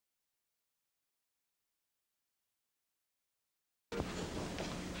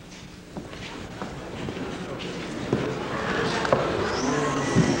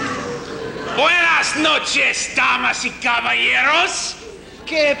noches, damas y caballeros.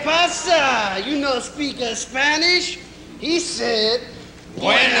 ¿Qué pasa? You know speak Spanish? He said,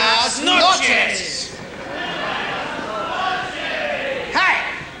 Buenas noches. Hey,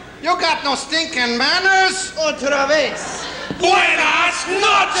 you got no stinking manners? Otra vez. Buenas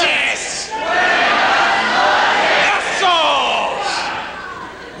noches. Eso.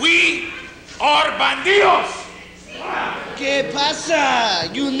 We are bandidos. ¿Qué pasa?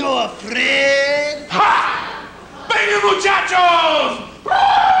 You know afraid? ¡Ja! ¡Vengan, muchachos!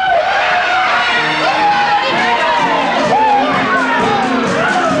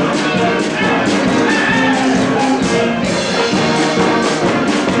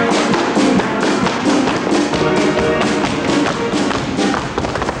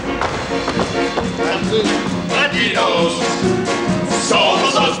 Bandidos,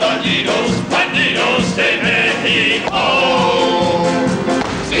 somos los bandidos, bandidos de Mexico.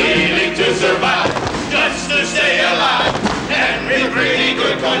 Stealing to survive, just to stay alive, and we're pretty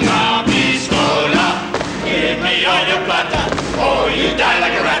good con la pistola. Give me all your plata, or you die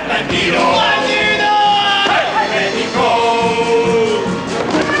like a rat. Bandido, bandido, hey, Mexico.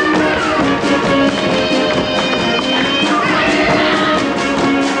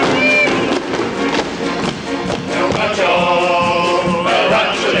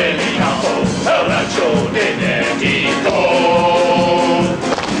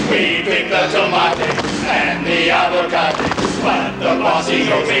 We pick the tomate and the avocado, but the bossy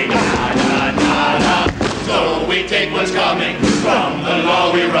goes say na. So we take what's coming from the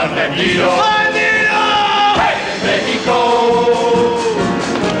law. We run bandido, bandido, hey, Mexico.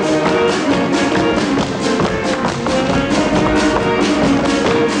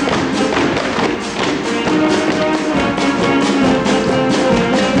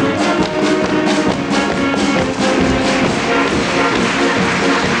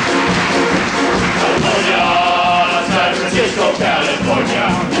 California,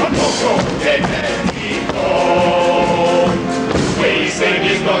 Poco de Mexico. We sing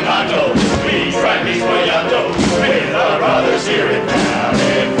his Bonato, we drive his Boyato, with our brothers here in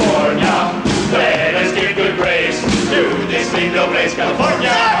California. Let us give good grace to this lindo place, California.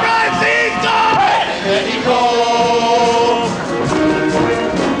 San Francisco! Hey, Mexico!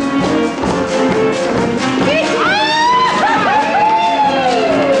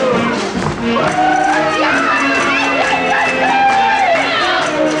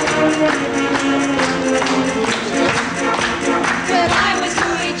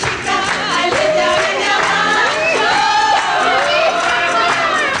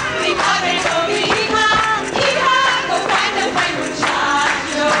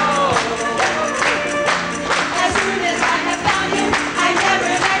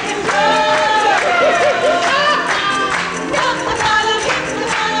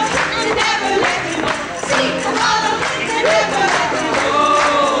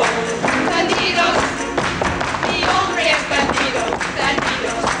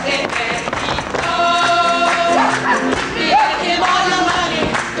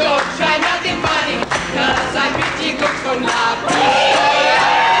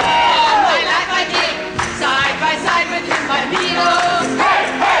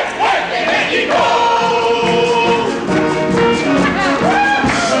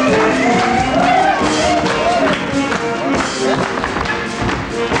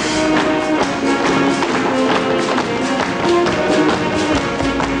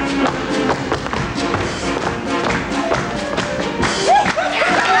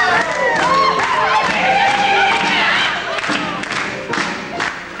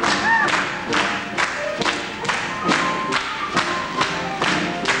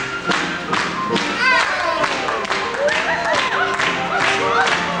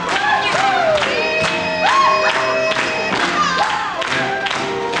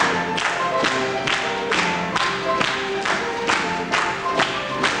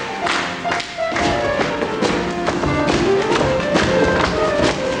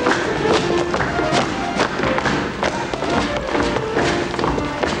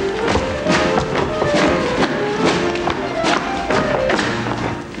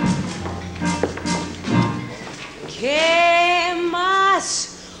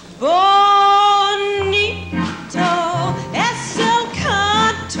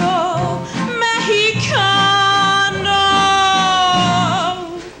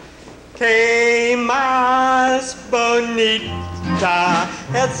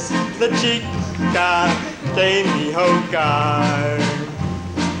 Es la chica de mi hogar.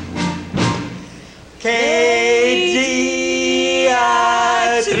 Qué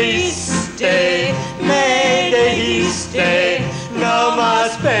día triste me dijiste, no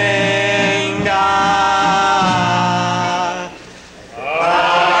más venga.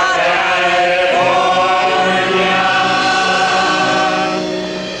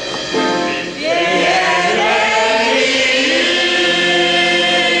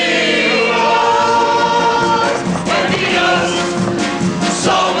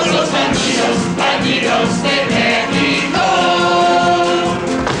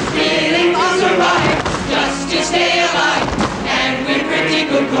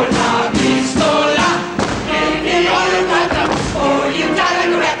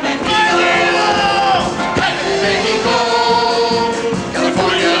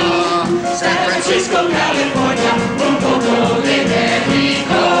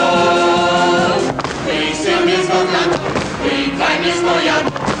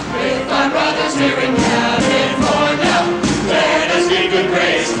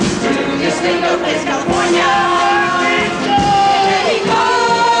 Mexico, California.